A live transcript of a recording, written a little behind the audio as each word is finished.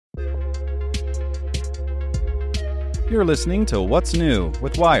You're listening to What's New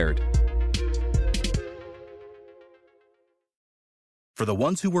with Wired. For the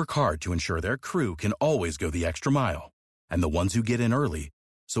ones who work hard to ensure their crew can always go the extra mile, and the ones who get in early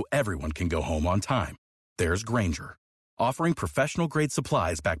so everyone can go home on time, there's Grainger, offering professional-grade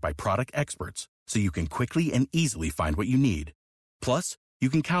supplies backed by product experts so you can quickly and easily find what you need. Plus, you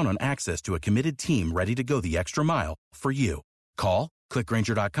can count on access to a committed team ready to go the extra mile for you. Call, click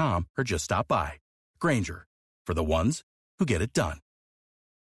Grainger.com, or just stop by. Grainger, for the ones who get it done.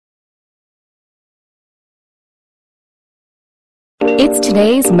 It's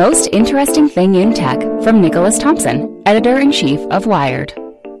today's most interesting thing in tech from Nicholas Thompson, editor-in-chief of Wired.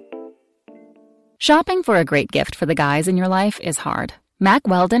 Shopping for a great gift for the guys in your life is hard. Mack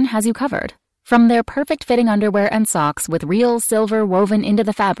Weldon has you covered. From their perfect-fitting underwear and socks with real silver woven into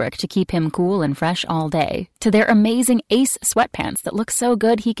the fabric to keep him cool and fresh all day, to their amazing Ace sweatpants that look so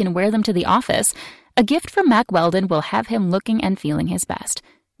good he can wear them to the office, a gift from Mack Weldon will have him looking and feeling his best.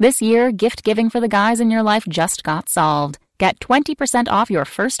 This year, gift giving for the guys in your life just got solved. Get 20% off your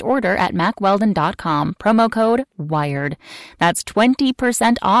first order at MackWeldon.com, promo code WIRED. That's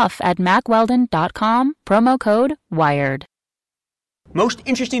 20% off at MackWeldon.com, promo code WIRED. Most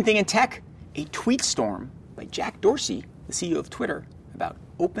interesting thing in tech, a tweet storm by Jack Dorsey, the CEO of Twitter, about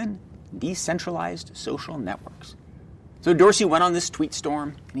open, decentralized social networks. So Dorsey went on this tweet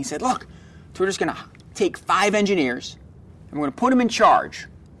storm, and he said, look, Twitter's going to take 5 engineers, and we're going to put them in charge,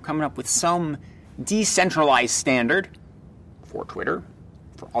 coming up with some decentralized standard for Twitter,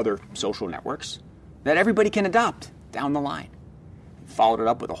 for other social networks, that everybody can adopt down the line. He followed it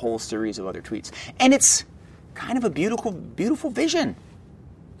up with a whole series of other tweets. And it's kind of a beautiful, beautiful vision.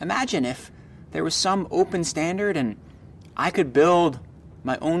 Imagine if there was some open standard and I could build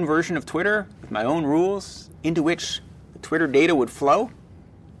my own version of Twitter with my own rules into which the Twitter data would flow.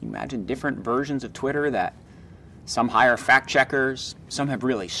 You imagine different versions of Twitter that some hire fact checkers, some have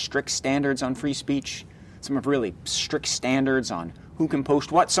really strict standards on free speech, some have really strict standards on who can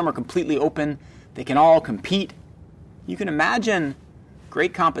post what, some are completely open, they can all compete. You can imagine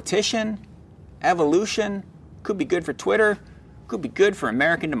great competition, evolution, could be good for Twitter, could be good for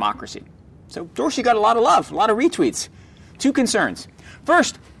American democracy. So Dorsey got a lot of love, a lot of retweets. 2 concerns.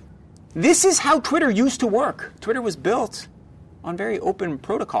 First, this is how Twitter used to work. Twitter was built on very open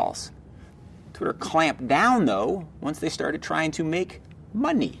protocols. Twitter clamped down, though, once they started trying to make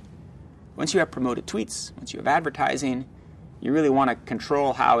money. Once you have promoted tweets, once you have advertising, you really want to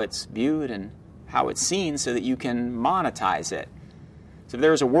control how it's viewed and how it's seen so that you can monetize it. So if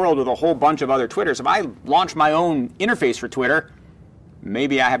there's a world with a whole bunch of other Twitters, if I launch my own interface for Twitter,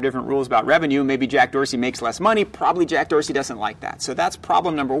 maybe I have different rules about revenue, maybe Jack Dorsey makes less money, probably Jack Dorsey doesn't like that. So that's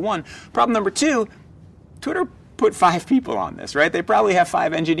problem number 1. Problem number 2, Twitter put 5 people on this, right? They probably have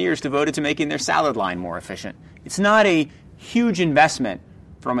 5 engineers devoted to making their salad line more efficient. It's not a huge investment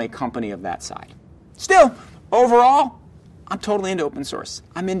from a company of that side. Still, overall, I'm totally into open source.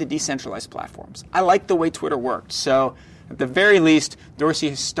 I'm into decentralized platforms. I like the way Twitter worked. So at the very least, Dorsey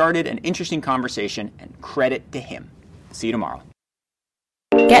has started an interesting conversation, and credit to him. See you tomorrow.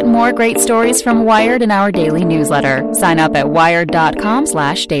 Get more great stories from Wired in our daily newsletter. Sign up at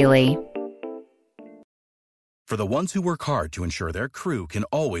wired.com/daily. For the ones who work hard to ensure their crew can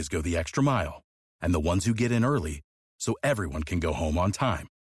always go the extra mile, and the ones who get in early so everyone can go home on time,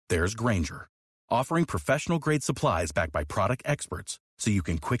 there's Grainger, offering professional-grade supplies backed by product experts so you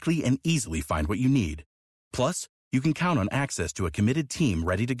can quickly and easily find what you need. Plus, you can count on access to a committed team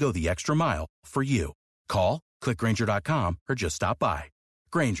ready to go the extra mile for you. Call, click Grainger.com, or just stop by.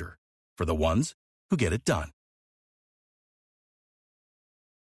 Grainger, for the ones who get it done.